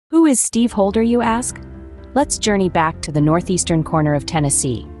is Steve Holder, you ask? Let's journey back to the northeastern corner of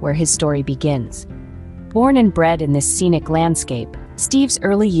Tennessee, where his story begins. Born and bred in this scenic landscape, Steve's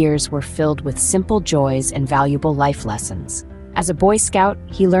early years were filled with simple joys and valuable life lessons. As a Boy Scout,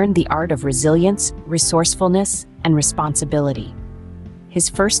 he learned the art of resilience, resourcefulness, and responsibility. His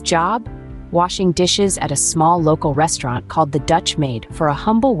first job? Washing dishes at a small local restaurant called the Dutch Maid for a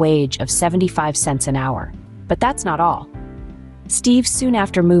humble wage of 75 cents an hour. But that's not all. Steve soon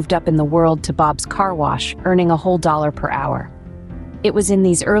after moved up in the world to Bob's Car Wash, earning a whole $1 per hour. It was in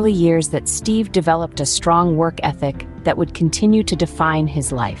these early years that Steve developed a strong work ethic that would continue to define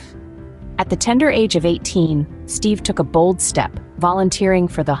his life. At the tender age of 18, Steve took a bold step, volunteering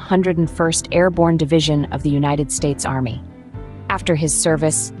for the 101st Airborne Division of the United States Army. After his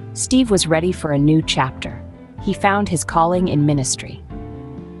service, Steve was ready for a new chapter. He found his calling in ministry.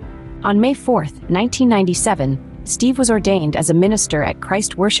 On May 4, 1997, Steve was ordained as a minister at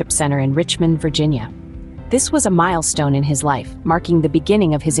Christ Worship Center in Richmond, Virginia. This was a milestone in his life, marking the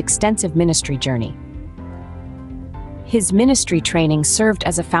beginning of his extensive ministry journey. His ministry training served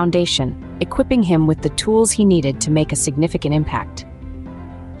as a foundation, equipping him with the tools he needed to make a significant impact.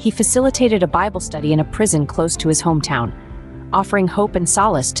 He facilitated a Bible study in a prison close to his hometown, offering hope and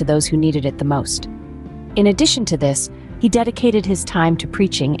solace to those who needed it the most. In addition to this, he dedicated his time to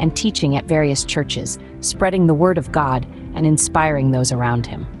preaching and teaching at various churches, spreading the word of God and inspiring those around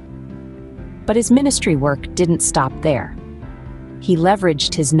him. But his ministry work didn't stop there. He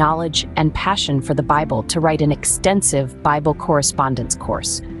leveraged his knowledge and passion for the Bible to write an extensive Bible correspondence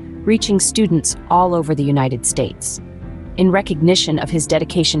course, reaching students all over the United States. In recognition of his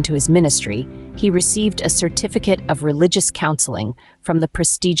dedication to his ministry, he received a certificate of religious counseling from the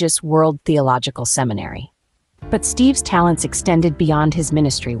prestigious World Theological Seminary. But Steve's talents extended beyond his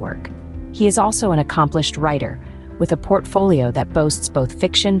ministry work. He is also an accomplished writer, with a portfolio that boasts both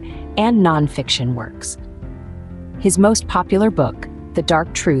fiction and non-fiction works. His most popular book, The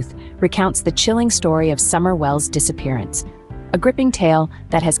Dark Truth, recounts the chilling story of Summer Wells' disappearance, a gripping tale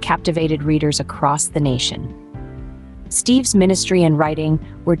that has captivated readers across the nation. Steve's ministry and writing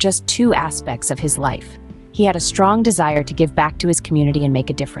were just two aspects of his life. He had a strong desire to give back to his community and make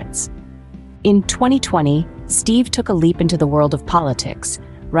a difference. In 2020, Steve took a leap into the world of politics,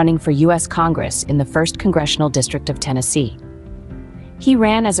 running for U.S. Congress in the 1st Congressional District of Tennessee. He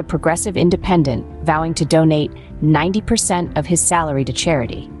ran as a progressive independent, vowing to donate 90% of his salary to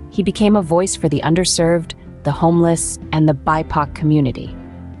charity. He became a voice for the underserved, the homeless, and the BIPOC community.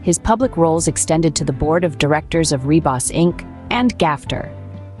 His public roles extended to the board of directors of Rebos Inc. and GAFTER,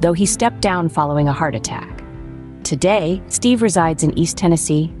 though he stepped down following a heart attack. Today, Steve resides in East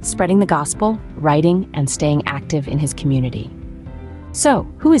Tennessee, spreading the gospel, writing, and staying active in his community. So,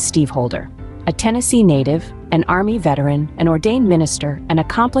 who is Steve Holder? A Tennessee native, an Army veteran, an ordained minister, an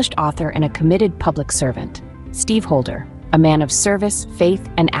accomplished author, and a committed public servant. Steve Holder, a man of service, faith,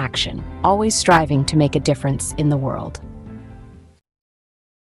 and action, always striving to make a difference in the world.